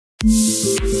Hey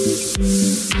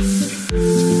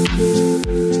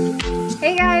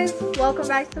guys, welcome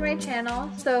back to my channel.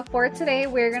 So for today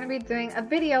we're going to be doing a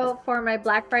video for my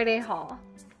Black Friday haul.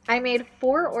 I made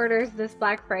 4 orders this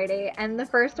Black Friday, and the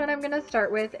first one I'm going to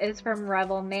start with is from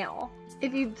Revel Nail.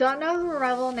 If you don't know who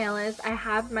Revel Nail is, I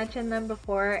have mentioned them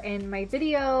before in my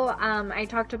video. I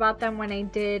talked about them when I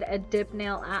did a dip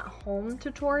nail at home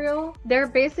tutorial. They're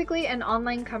basically an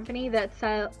online company that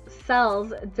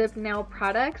sells dip nail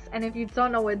products, and if you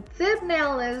don't know what dip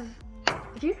nail is,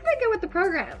 you gotta get with the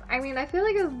program. I mean, I feel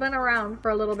like it's been around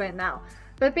for a little bit now,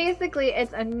 but basically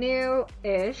it's a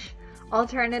new-ish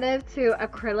alternative to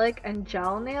acrylic and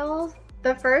gel nails.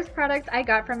 The first product I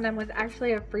got from them was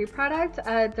actually a free product.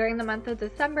 During the month of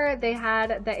December, they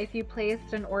had that if you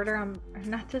placed an order on,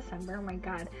 not December, oh my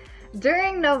god.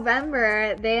 During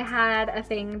November, they had a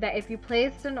thing that if you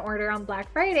placed an order on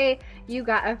Black Friday, you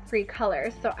got a free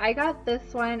color. So I got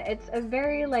this one. It's a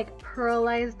very like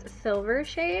pearlized silver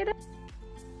shade.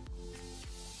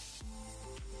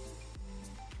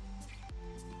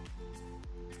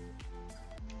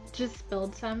 Just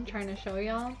spilled some trying to show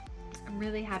y'all. I'm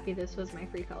really happy this was my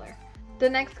free color. The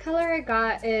next color I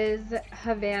got is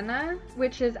Havana,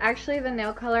 which is actually the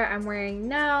nail color I'm wearing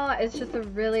now. It's just a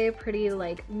really pretty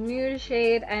like nude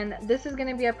shade, and this is going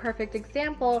to be a perfect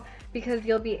example because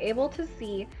you'll be able to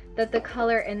see that the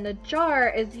color in the jar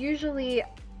is usually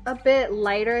a bit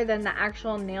lighter than the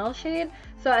actual nail shade.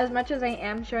 So as much as I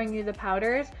am showing you the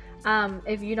powders,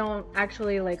 if you don't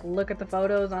actually like look at the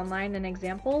photos online and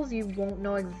examples, you won't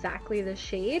know exactly the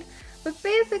shade. But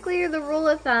basically the rule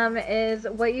of thumb is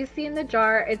what you see in the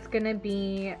jar, it's gonna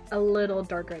be a little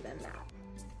darker than that.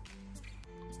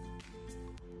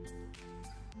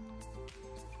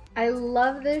 I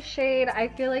love this shade. I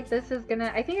feel like this is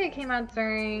gonna, I think it came out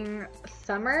during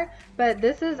summer, but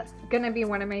this is gonna be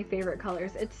one of my favorite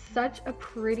colors. It's such a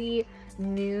pretty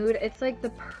nude. It's like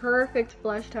the perfect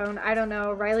flush tone. I don't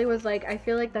know, Riley was like, I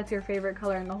feel like that's your favorite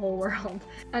color in the whole world.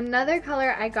 Another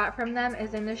color I got from them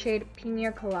is in the shade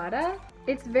Pina Colada.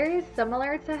 It's very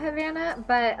similar to Havana,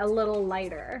 but a little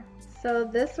lighter. So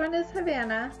this one is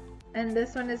Havana, and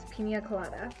this one is Pina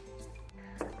Colada.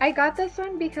 I got this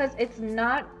one because it's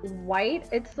not white,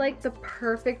 it's like the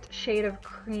perfect shade of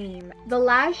cream. The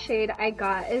last shade I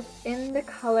got is in the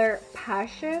color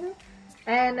Passion.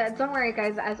 And don't worry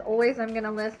guys, as always, I'm going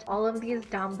to list all of these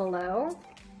down below.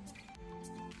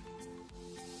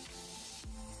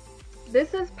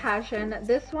 This is Passion.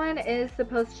 This one is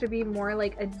supposed to be more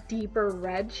like a deeper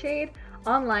red shade.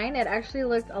 Online, it actually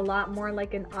looked a lot more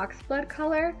like an oxblood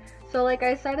color. So like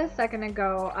I said a second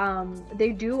ago,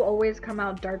 they do always come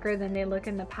out darker than they look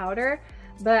in the powder.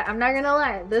 But I'm not going to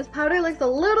lie, this powder looks a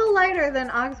little lighter than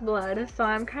oxblood, so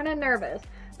I'm kind of nervous.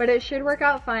 But it should work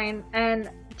out fine.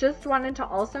 And just wanted to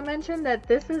also mention that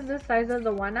this is the size of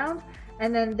the 1 ounce,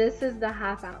 and then this is the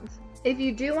 ½ ounce. If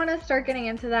you do want to start getting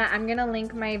into that, I'm going to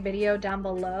link my video down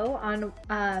below on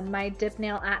my dip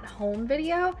nail at home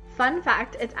video. Fun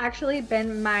fact, it's actually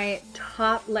been my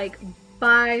top, like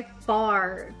by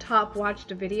far top watched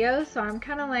video, so I'm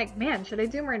kind of like, man, should I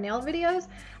do more nail videos?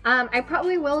 I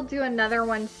probably will do another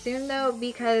one soon though,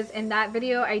 because in that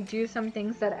video I do some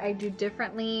things that I do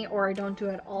differently or I don't do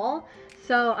at all.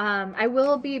 So I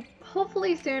will be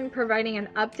hopefully soon providing an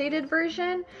updated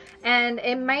version, and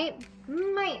it might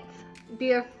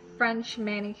be a French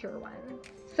manicure one.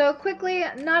 So quickly,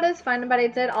 not as fun, but I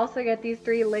did also get these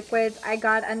 3 liquids. I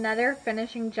got another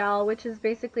finishing gel, which is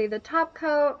basically the top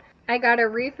coat. I got a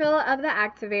refill of the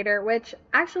Activator, which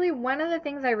actually one of the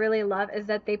things I really love is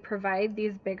that they provide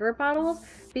these bigger bottles,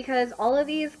 because all of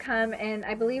these come in,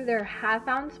 I believe they're ½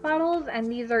 ounce bottles,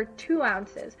 and these are 2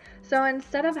 ounces. So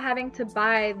instead of having to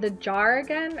buy the jar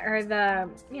again, or the,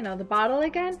 you know, the bottle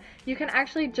again, you can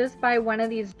actually just buy one of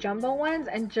these jumbo ones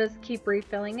and just keep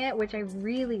refilling it, which I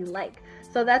really like.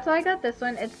 So that's why I got this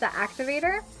one. It's the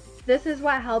Activator. This is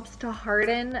what helps to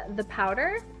harden the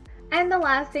powder. And the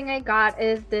last thing I got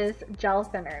is this gel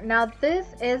thinner. Now this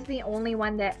is the only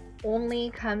one that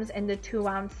only comes in the 2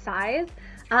 ounce size,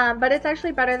 but it's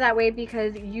actually better that way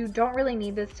because you don't really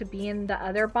need this to be in the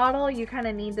other bottle. You kind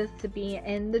of need this to be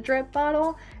in the drip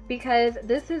bottle, because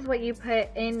this is what you put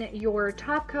in your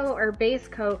top coat or base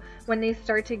coat when they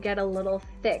start to get a little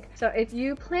thick. So if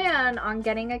you plan on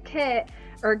getting a kit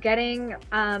or getting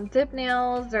dip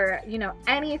nails, or you know,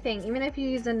 anything, even if you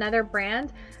use another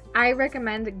brand, I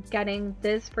recommend getting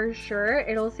this for sure.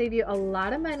 It'll save you a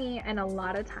lot of money and a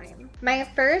lot of time. My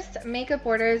first makeup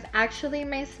order is actually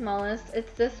my smallest.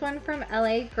 It's this one from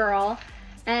LA Girl.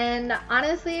 And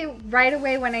honestly, right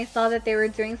away when I saw that they were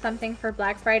doing something for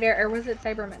Black Friday, or was it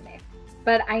Cyber Monday?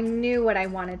 But I knew what I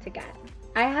wanted to get.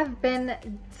 I have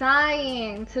been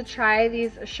dying to try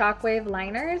these Shockwave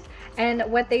liners, and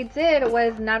what they did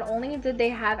was not only did they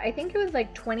have, I think it was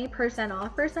like 20%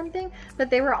 off or something, but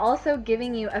they were also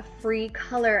giving you a free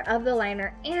color of the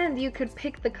liner and you could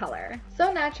pick the color.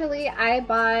 So naturally I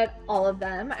bought all of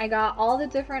them. I got all the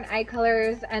different eye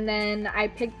colors and then I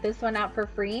picked this one out for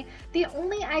free. The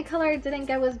only eye color I didn't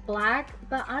get was black,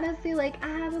 but honestly, like, I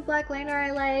have a black liner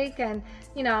I like, and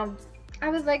you know, I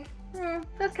was like,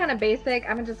 that's kind of basic.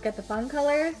 I'm gonna just get the fun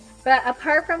colors. But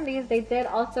apart from these, they did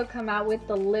also come out with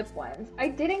the lip ones. I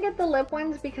didn't get the lip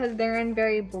ones because they're in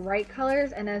very bright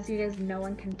colors, and as you guys know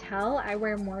and can tell, I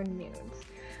wear more nudes.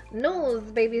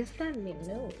 Nudes, baby, send me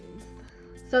nudes.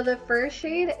 So the first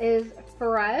shade is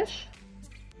Fresh.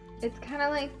 It's kind of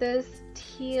like this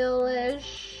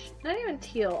tealish, not even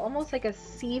teal, almost like a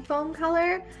seafoam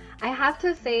color. I have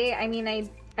to say, I mean,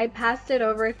 I passed it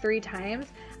over 3 times.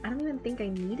 I don't even think I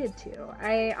needed to.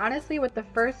 I honestly, with the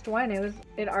first one,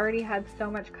 it already had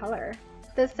so much color.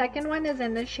 The second one is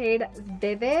in the shade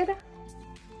Vivid.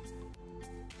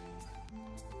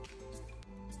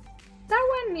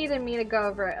 That one needed me to go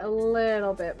over it a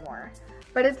little bit more,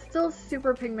 but it's still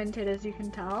super pigmented, as you can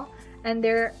tell, and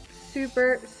they're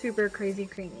super, super crazy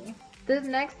creamy. The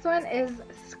next one is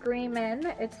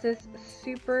Screamin. It's this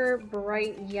super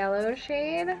bright yellow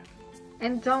shade.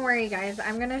 And don't worry guys,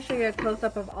 I'm going to show you a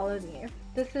close-up of all of these.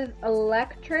 This is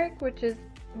Electric, which is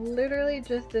literally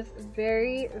just this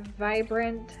very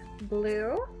vibrant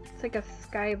blue. It's like a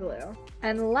sky blue.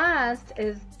 And last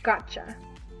is Gotcha.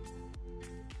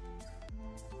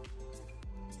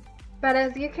 But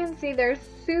as you can see, they're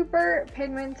super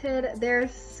pigmented. They're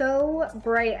so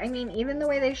bright. I mean, even the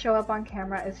way they show up on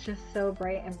camera is just so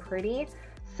bright and pretty.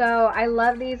 So I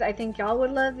love these. I think y'all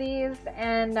would love these,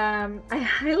 and I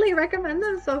highly recommend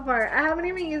them so far. I haven't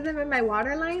even used them in my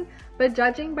waterline, but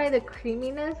judging by the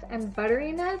creaminess and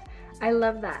butteriness, I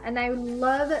love that. And I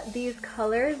love these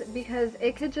colors because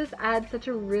it could just add such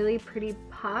a really pretty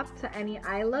pop to any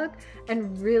eye look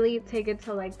and really take it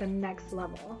to like the next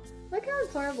level. Look how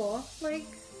adorable. Like,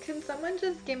 can someone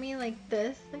just give me like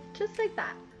this? Like, just like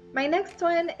that. My next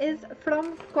one is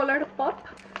from Colourpop.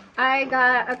 I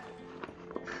got a...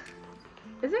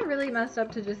 Is it really messed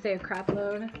up to just say a crap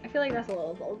load? I feel like that's a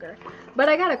little vulgar. But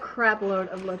I got a crap load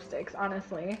of lipsticks,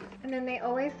 honestly. And then they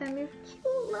always send these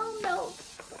cute little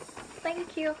notes.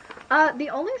 Thank you. The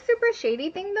only super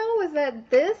shady thing though was that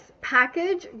this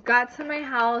package got to my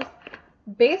house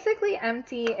basically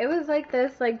empty. It was like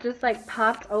this, like just like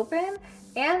popped open.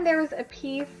 And there was a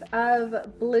piece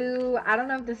of blue, I don't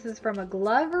know if this is from a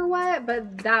glove or what,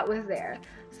 but that was there.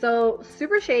 So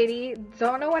super shady,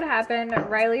 don't know what happened.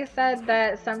 Riley said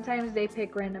that sometimes they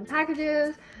pick random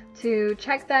packages to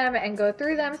check them and go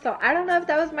through them. So I don't know if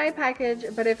that was my package,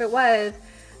 but if it was,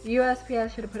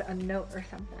 USPS should have put a note or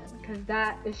something, because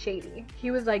that is shady.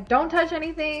 He was like, don't touch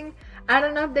anything. I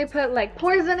don't know if they put like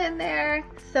poison in there.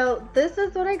 So this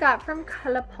is what I got from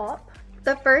Colourpop.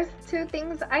 The first 2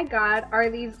 things I got are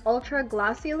these ultra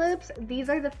glossy lips. These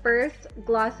are the first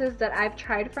glosses that I've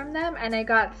tried from them, and I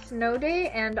got Snow Day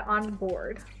and On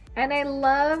Board. And I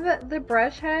love the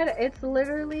brush head. It's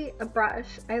literally a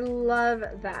brush. I love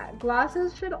that.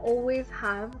 Glosses should always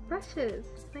have brushes.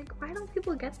 Like, why don't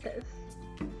people get this?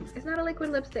 It's not a liquid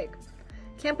lipstick.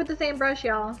 Can't put the same brush,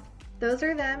 y'all. Those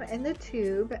are them in the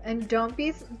tube, and don't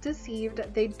be deceived,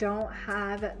 they don't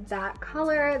have that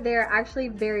color. They're actually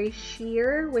very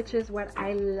sheer, which is what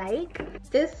I like.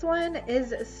 This one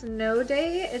is Snow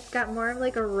Day. It's got more of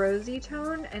like a rosy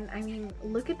tone, and I mean,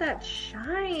 look at that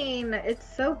shine. It's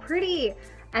so pretty.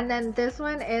 And then this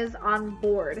one is On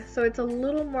Board, so it's a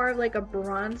little more of like a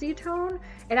bronzy tone.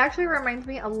 It actually reminds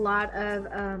me a lot of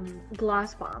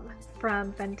Gloss Bomb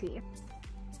from Fenty.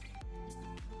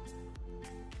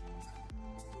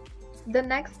 The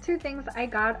next 2 things I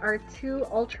got are 2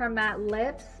 ultra matte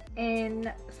lips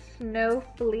in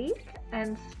Snowfleek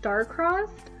and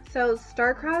Star-Crossed. So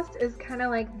Star-Crossed is kind of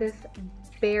like this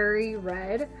berry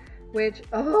red, which,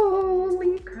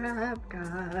 holy crap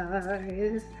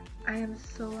guys, I am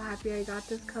so happy I got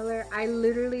this color. I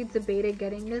literally debated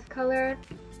getting this color.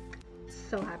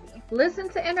 So happy. Listen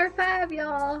to Inner Fab,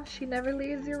 y'all. She never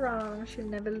leads you wrong. She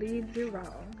never leads you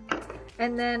wrong.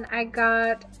 And then I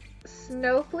got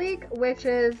Snowfleek, which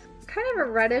is kind of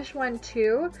a reddish one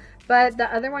too, but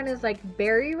the other one is like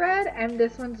berry red, and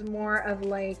this one's more of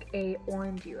like a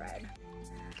orangey red.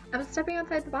 I'm stepping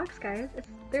outside the box, guys.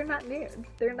 They're not nudes.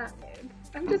 They're not nudes.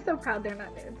 I'm just so proud they're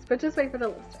not nudes, but just wait for the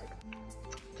lipstick.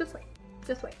 Just wait.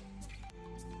 Just wait.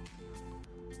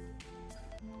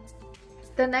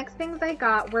 The next things I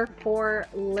got were 4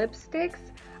 lipsticks.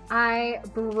 I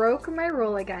broke my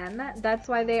rule again. That's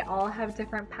why they all have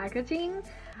different packaging.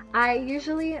 I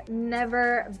usually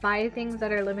never buy things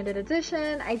that are limited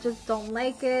edition. I just don't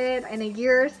like it. In a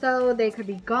year or so, they could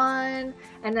be gone.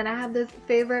 And then I have this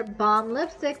favorite bomb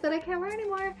lipstick that I can't wear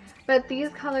anymore. But these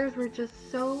colors were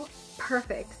just so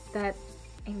perfect that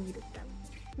I needed them.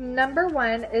 Number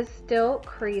 1 is still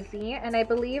Crazy, and I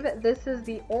believe this is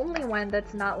the only one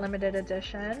that's not limited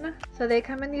edition. So they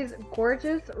come in these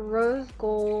gorgeous rose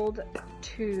gold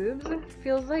tubes.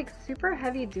 Feels like super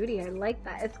heavy duty. I like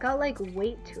that. It's got like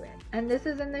weight to it. And this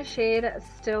is in the shade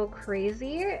Still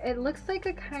Crazy. It looks like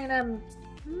a kind of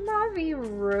mauve-y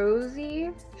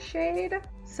rosy shade.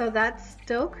 So that's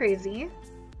Still Crazy.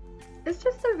 It's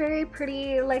just a very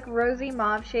pretty like rosy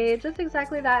mauve shade, just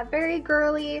exactly that. Very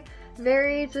girly,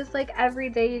 very just like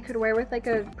everyday you could wear with like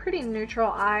a pretty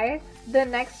neutral eye. The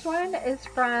next one is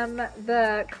from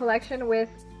the collection with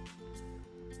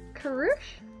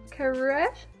Karush?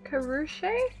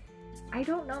 I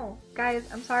don't know. Guys,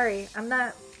 I'm sorry. I'm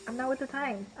not with the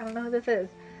times. I don't know who this is.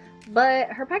 But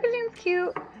her packaging is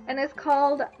cute and it's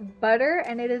called Butter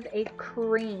and it is a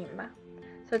cream.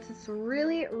 So it's this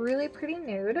really, really pretty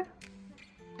nude.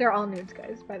 They're all nudes,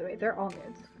 guys, by the way. They're all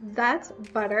nudes. That's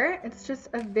Butter. It's just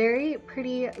a very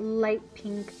pretty light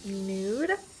pink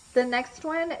nude. The next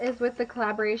one is with the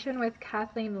collaboration with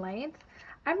Kathleen Light.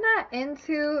 I'm not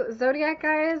into Zodiac,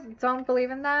 guys. Don't believe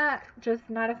in that. Just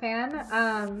not a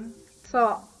fan.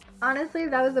 So honestly,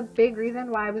 that was a big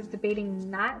reason why I was debating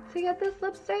not to get this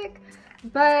lipstick.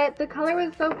 But the color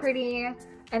was so pretty,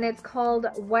 and it's called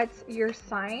What's Your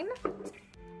Sign?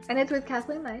 And it's with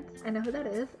Kathleen Lights. I know who that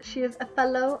is. She is a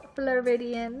fellow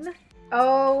Floridian.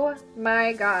 Oh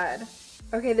my god.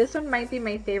 Okay, this one might be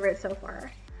my favorite so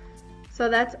far. So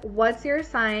that's What's Your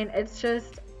Sign? It's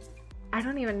just, I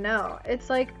don't even know. It's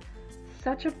like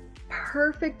such a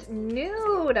perfect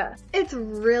nude. It's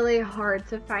really hard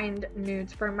to find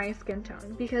nudes for my skin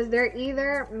tone because they're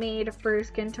either made for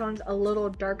skin tones a little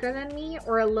darker than me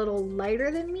or a little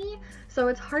lighter than me. So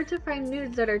it's hard to find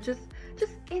nudes that are just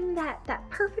in that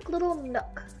perfect little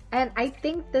nook. And I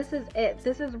think this is it.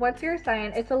 This is What's Your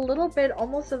Sign. It's a little bit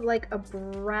almost of like a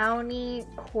browny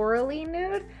corally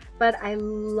nude, but I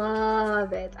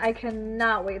love it. I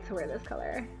cannot wait to wear this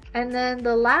color. And then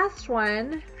the last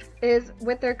one is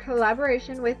with their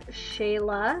collaboration with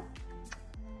Shayla.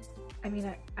 I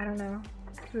mean, I don't know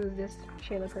who this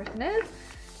Shayla person is.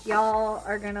 Y'all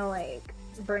are gonna like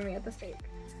burn me at the stake.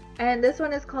 And this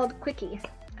one is called Quickie.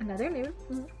 Another nude.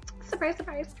 Surprise,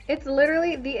 surprise. It's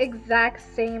literally the exact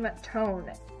same tone.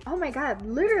 Oh my god,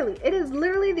 literally. It is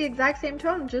literally the exact same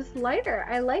tone, just lighter.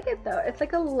 I like it though. It's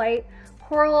like a light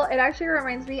coral. It actually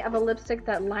reminds me of a lipstick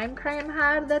that Lime Crime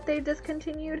had that they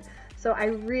discontinued. So I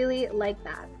really like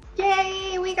that.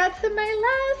 Yay, we got to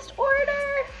my last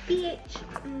order. BH.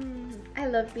 I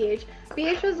love BH.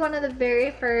 BH was one of the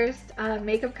very first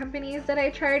makeup companies that I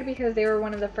tried because they were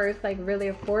one of the first like really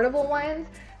affordable ones.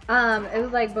 It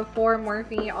was like before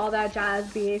Morphe, all that jazz.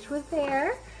 BH was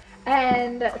there.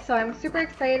 And so I'm super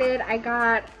excited. I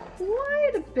got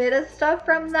quite a bit of stuff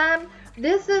from them.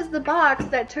 This is the box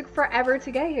that took forever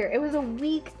to get here. It was a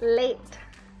week late.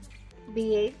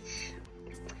 BH.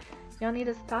 Y'all need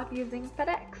to stop using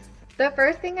FedEx. The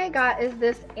first thing I got is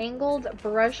this angled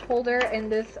brush holder in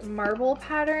this marble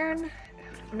pattern.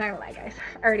 I'm not gonna lie, guys.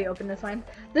 I already opened this one.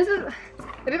 This is,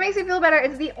 if it makes you feel better,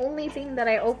 it's the only thing that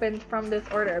I opened from this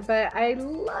order, but I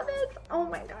love it. Oh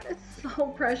my god, it's so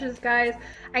precious, guys.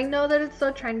 I know that it's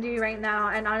so trendy right now,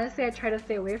 and honestly, I try to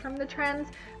stay away from the trends,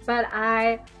 but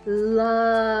I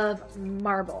love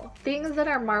marble. Things that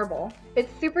are marble.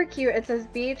 It's super cute. It says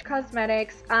BH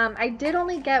Cosmetics. I did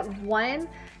only get one,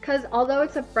 because although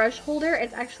it's a brush holder,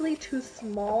 it's actually too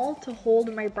small to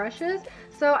hold my brushes.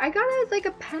 So I got it as like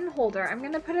a pen holder. I'm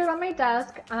gonna put it on my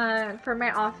desk for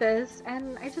my office,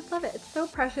 and I just love it. It's so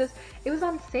precious. It was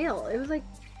on sale. It was like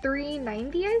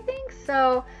 $3.90, I think.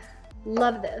 So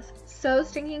love this. So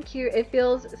stinking cute. It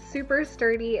feels super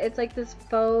sturdy. It's like this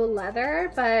faux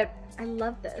leather, but I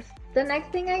love this. The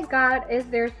next thing I got is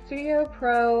their Studio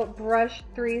Pro Brush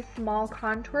 3 Small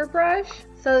Contour Brush.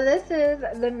 So this is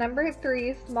the number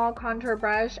 3 small contour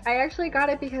brush. I actually got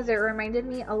it because it reminded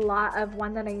me a lot of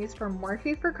one that I used from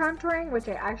Morphe for contouring, which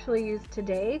I actually used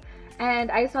today.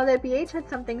 And I saw that BH had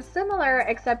something similar,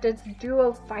 except it's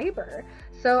duo fiber.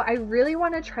 So I really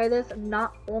want to try this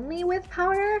not only with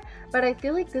powder, but I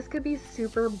feel like this could be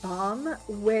super bomb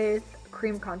with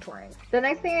cream contouring. The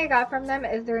next thing I got from them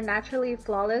is their Naturally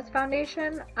Flawless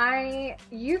foundation. I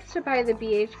used to buy the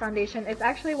BH foundation. It's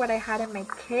actually what I had in my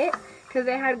kit because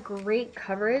it had great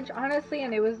coverage, honestly,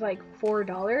 and it was like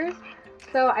 $4.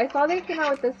 So I saw they came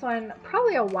out with this one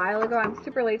probably a while ago. I'm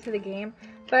super late to the game,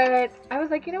 but I was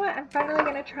like, you know what? I'm finally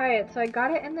gonna try it. So I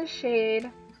got it in the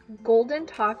shade Golden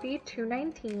Toffee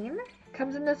 219.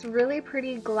 Comes in this really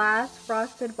pretty glass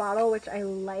frosted bottle, which I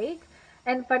like.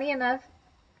 And funny enough,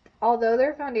 although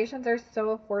their foundations are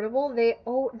so affordable,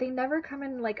 they never come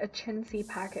in like a chintzy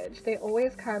package. They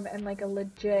always come in like a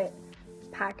legit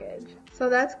package. So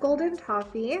that's Golden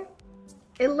Toffee.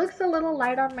 It looks a little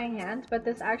light on my hand, but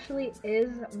this actually is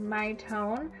my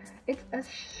tone. It's a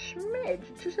smidge,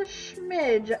 just a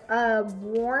smidge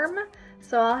warm.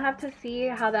 So I'll have to see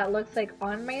how that looks like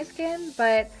on my skin.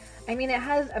 But I mean, it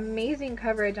has amazing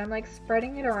coverage. I'm like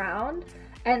spreading it around,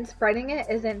 and spreading it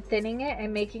isn't thinning it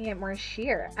and making it more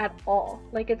sheer at all.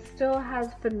 Like, it still has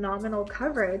phenomenal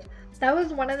coverage. That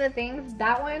was one of the things.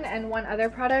 That one and one other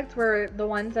product were the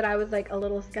ones that I was like a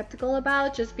little skeptical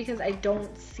about, just because I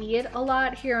don't see it a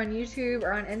lot here on YouTube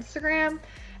or on Instagram.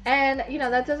 And you know,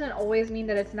 that doesn't always mean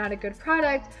that it's not a good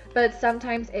product, but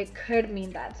sometimes it could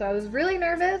mean that. So I was really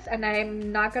nervous, and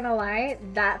I'm not gonna lie,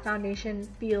 that foundation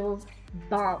feels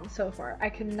bomb so far. I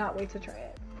cannot wait to try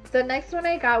it. The next one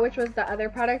I got, which was the other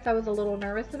product I was a little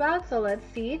nervous about, so let's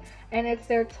see. And it's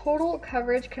their Total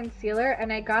Coverage Concealer,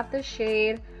 and I got the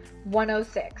shade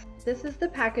 106. This is the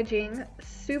packaging.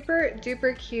 Super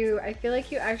duper cute. I feel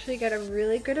like you actually get a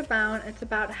really good amount. It's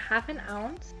about ½ an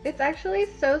ounce. It's actually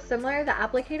so similar, the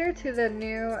applicator, to the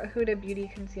new Huda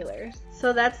Beauty concealers.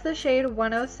 So that's the shade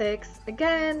 106.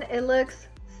 Again, it looks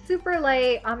super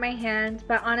light on my hand,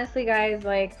 but honestly guys,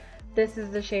 like, this is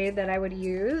the shade that I would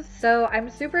use. So I'm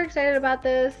super excited about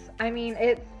this. I mean,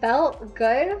 it felt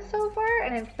good so far,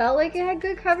 and it felt like it had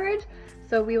good coverage,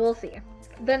 so we will see.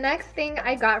 The next thing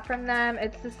I got from them,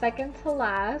 it's the second to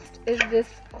last, is this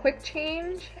quick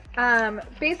change.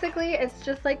 Basically it's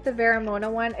just like the Veramona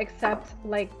one, except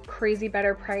like crazy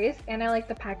better price, and I like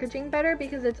the packaging better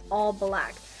because it's all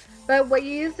black. But what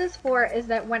you use this for is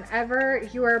that whenever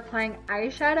you are applying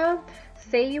eyeshadow,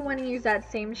 say you want to use that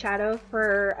same shadow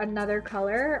for another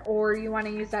color, or you want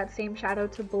to use that same shadow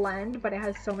to blend but it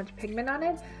has so much pigment on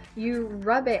it, you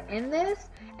rub it in this,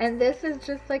 and this is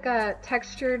just like a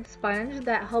textured sponge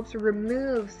that helps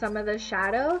remove some of the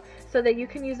shadow so that you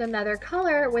can use another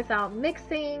color without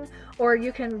mixing, or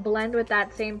you can blend with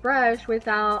that same brush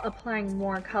without applying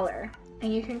more color.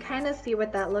 And you can kind of see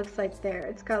what that looks like there.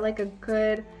 It's got like a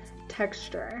good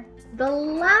texture. The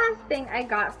last thing I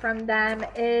got from them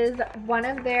is one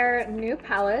of their new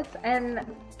palettes, and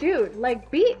dude,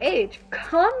 like, BH,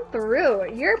 come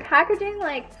through. Your packaging,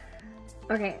 like,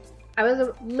 okay, I was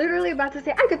literally about to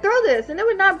say I could throw this and it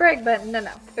would not break, but no,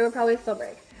 it would probably still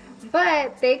break.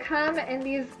 But they come in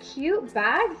these cute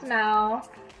bags now,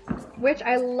 which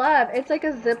I love. It's like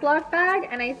a Ziploc bag,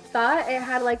 and I thought it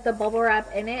had like the bubble wrap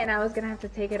in it and I was gonna have to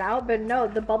take it out, but no,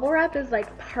 the bubble wrap is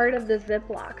like part of the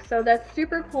Ziploc, so that's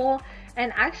super cool.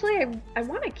 And actually I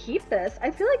want to keep this.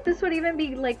 I feel like this would even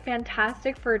be like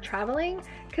fantastic for traveling,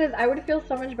 because I would feel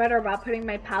so much better about putting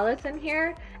my palettes in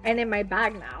here and in my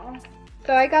bag now.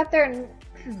 So I got their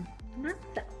not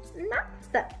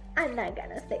so, I'm not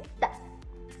gonna say that.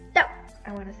 No,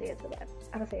 I want to say it so bad.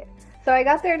 I'm gonna say it. So I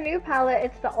got their new palette.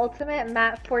 It's the Ultimate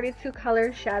Matte 42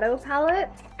 Color Shadow Palette.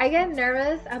 I get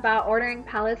nervous about ordering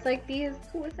palettes like these.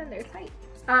 Ooh, it's in there tight.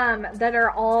 That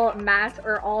are all matte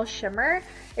or all shimmer.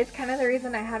 It's kind of the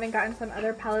reason I haven't gotten some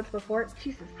other palettes before.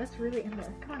 Jesus, that's really in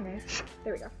there. Come on, guys.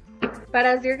 There we go. But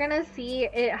as you're gonna see,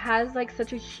 it has like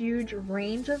such a huge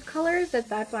range of colors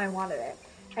that's why I wanted it.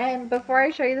 And before I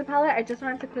show you the palette, I just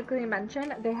wanted to quickly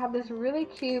mention they have this really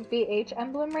cute BH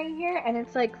emblem right here, and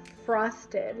it's like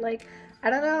frosted. Like, I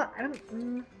don't know,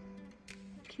 can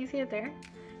you see it there?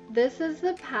 This is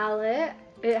the palette.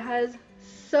 It has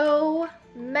so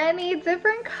many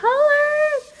different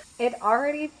colors. It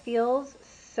already feels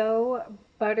so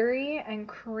buttery and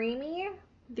creamy.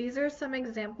 These are some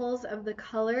examples of the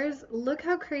colors. Look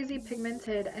how crazy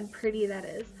pigmented and pretty that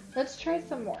is. Let's try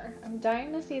some more. I'm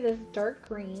dying to see this dark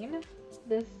green,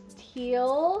 this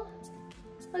teal.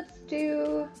 Let's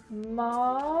do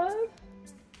mauve,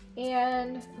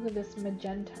 and ooh, this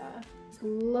magenta.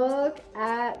 Look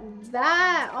at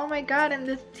that. Oh my god, and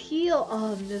this teal.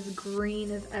 Oh, this green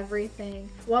is everything.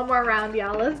 One more round,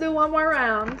 y'all. Let's do one more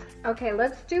round. Okay,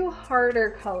 let's do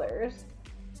harder colors.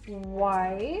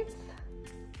 White,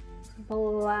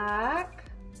 black,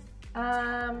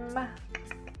 let's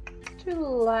do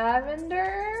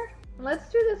lavender.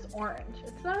 Let's do this orange.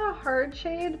 It's not a hard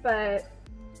shade, but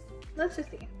let's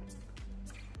just see.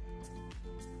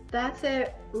 That's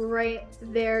it right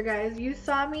there, guys. You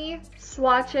saw me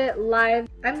swatch it live.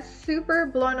 I'm super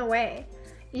blown away.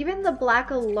 Even the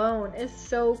black alone is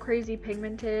so crazy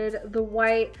pigmented. The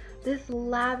white, this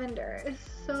lavender is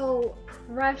so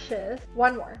precious.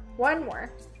 One more.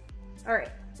 All right,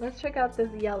 let's check out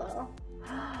this yellow.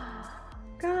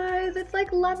 Guys, it's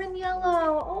like lemon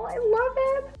yellow. Oh, I love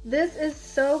it. This is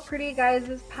so pretty, guys.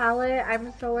 This palette,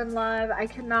 I'm so in love. I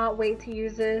cannot wait to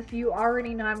use this. You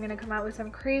already know I'm going to come out with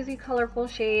some crazy colorful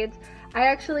shades. I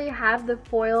actually have the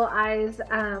Foil Eyes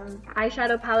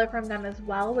eyeshadow palette from them as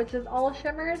well, which is all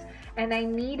shimmers, and I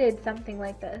needed something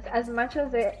like this. As much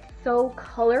as it's so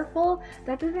colorful,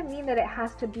 that doesn't mean that it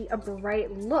has to be a bright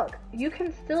look. You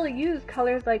can still use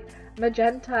colors like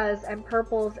magentas and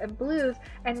purples and blues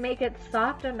and make it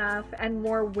soft enough and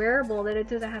more wearable that it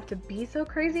doesn't have to be so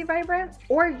crazy vibrant,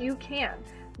 or you can.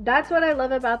 That's what I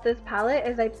love about this palette,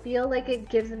 is I feel like it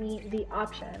gives me the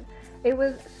option. It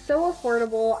was so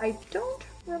affordable. I don't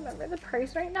remember the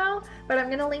price right now, but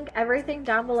I'm gonna link everything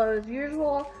down below as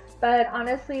usual. But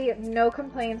honestly, no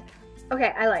complaints.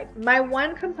 Okay, I lied. My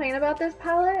one complaint about this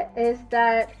palette is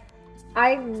that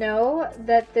I know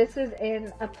that this is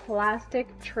in a plastic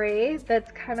tray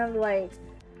that's kind of like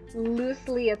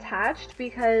loosely attached,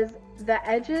 because the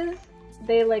edges,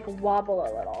 they like wobble a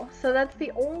little. So that's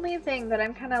the only thing that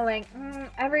I'm kind of like,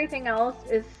 everything else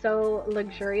is so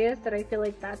luxurious that I feel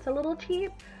like that's a little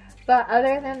cheap. But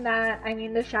other than that, I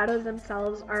mean, the shadows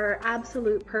themselves are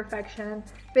absolute perfection.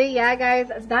 But yeah, guys,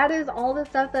 that is all the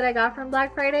stuff that I got from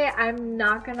Black Friday. I'm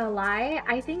not gonna lie,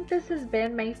 I think this has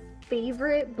been my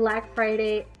favorite Black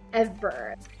Friday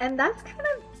ever. And that's kind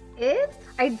of it.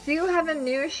 I do have a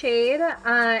new shade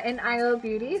in IO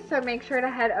Beauty, so make sure to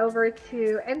head over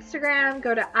to Instagram,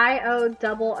 go to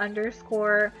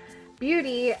IO_beauty,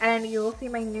 and you will see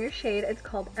my new shade. It's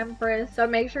called Empress, so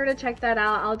make sure to check that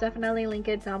out. I'll definitely link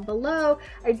it down below.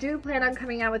 I do plan on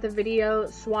coming out with a video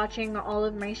swatching all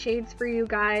of my shades for you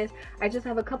guys. I just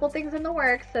have a couple things in the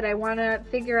works that I want to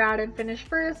figure out and finish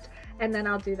first, and then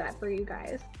I'll do that for you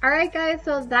guys. Alright guys,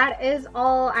 so that is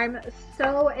all. I'm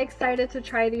so excited to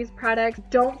try these products.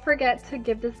 Don't forget to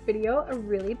give this video a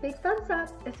really big thumbs up,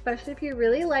 especially if you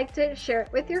really liked it. Share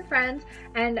it with your friends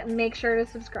and make sure to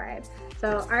subscribe.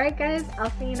 So alright guys, I'll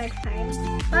see you next time.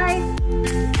 Bye!